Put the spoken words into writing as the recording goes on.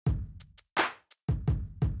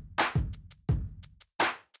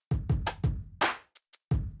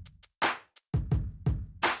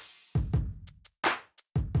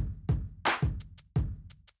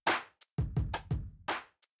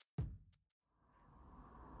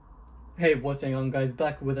Hey, what's going on guys,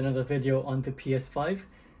 back with another video on the PS5.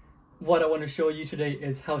 What I want to show you today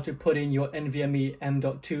is how to put in your NVMe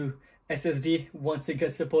M.2 SSD once it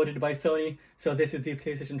gets supported by Sony. So this is the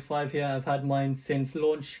PlayStation 5 here. I've had mine since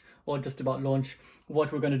launch, or just about launch.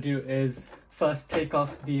 What we're going to do is first take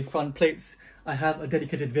off the front plates. I have a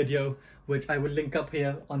dedicated video which I will link up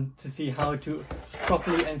here on to see how to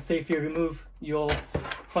properly and safely remove your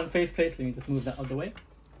front faceplates. Let me just move that out of the way.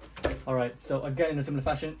 Alright, so again in a similar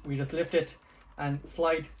fashion, we just lift it and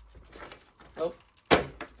slide. Oh,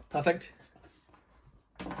 perfect.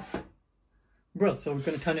 Bro, so we're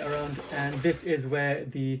going to turn it around, and this is where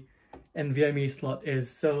the NVMe slot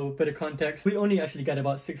is. So, bit of context, we only actually get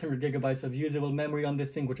about 600 gigabytes of usable memory on this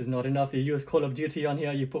thing, which is not enough. You use Call of Duty on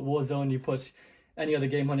here, you put Warzone, you put any other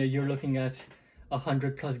game on here, you're looking at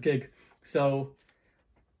 100 plus gig. So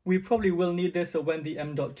we probably will need this. So when the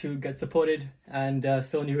M.2 gets supported and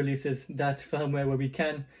Sony releases that firmware where we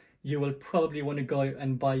can, you will probably want to go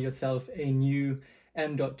and buy yourself a new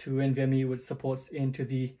M.2 NVMe which supports into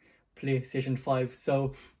the PlayStation 5.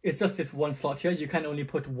 So it's just this one slot here. You can only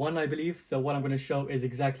put one, I believe. So what I'm going to show is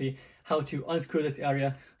exactly how to unscrew this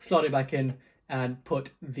area, slot it back in, and put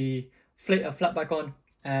the flat back on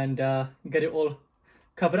and get it all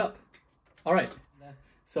covered up. All right.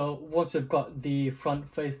 So once we've got the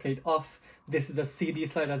front faceplate off, this is the CD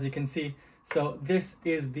side, as you can see. So this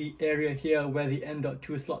is the area here where the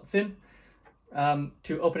M.2 slots in.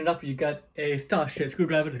 To open it up, you get a star-shaped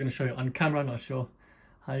screwdriver. Just going to show you on camera, not sure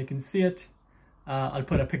how you can see it. I'll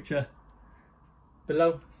put a picture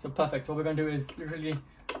below. So perfect. What we're going to do is literally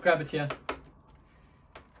grab it here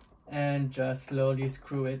and just slowly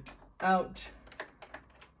screw it out.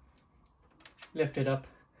 Lift it up.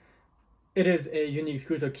 It is a unique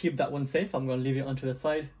screw, so keep that one safe. I'm going to leave it onto the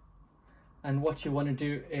side. And what you want to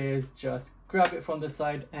do is just grab it from the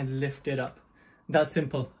side and lift it up. That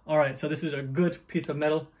simple. Alright, so this is a good piece of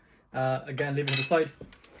metal. Again, leave it on the side.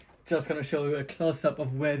 Just going to show you a close-up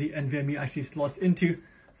of where the NVMe actually slots into.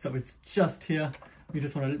 So it's just here. You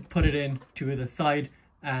just want to put it in to the side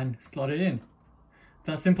and slot it in.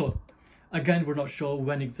 That's simple. Again, we're not sure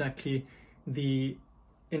when exactly the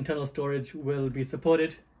internal storage will be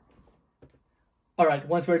supported. Alright,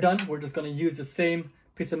 once we're done, we're just going to use the same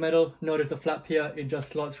piece of metal. Notice the flap here, it just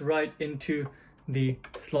slots right into the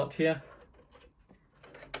slot here.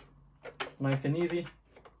 Nice and easy.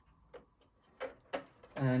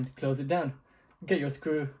 And close it down. Get your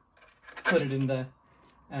screw, put it in there,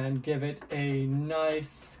 and give it a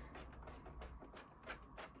nice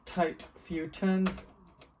tight few turns.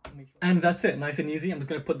 And that's it, nice and easy. I'm just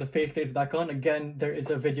going to put the faceplates back on. Again, there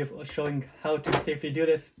is a video showing how to safely do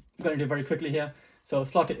this. I'm going to do it very quickly here. So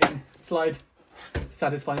slot it in, slide,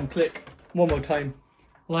 satisfying click. One more time,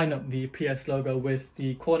 line up the PS logo with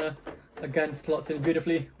the corner. Again, slots in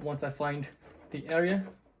beautifully once I find the area.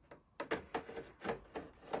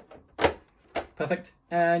 Perfect.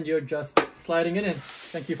 And you're just sliding it in.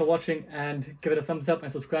 Thank you for watching, and give it a thumbs up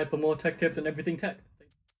and subscribe for more tech tips and everything tech.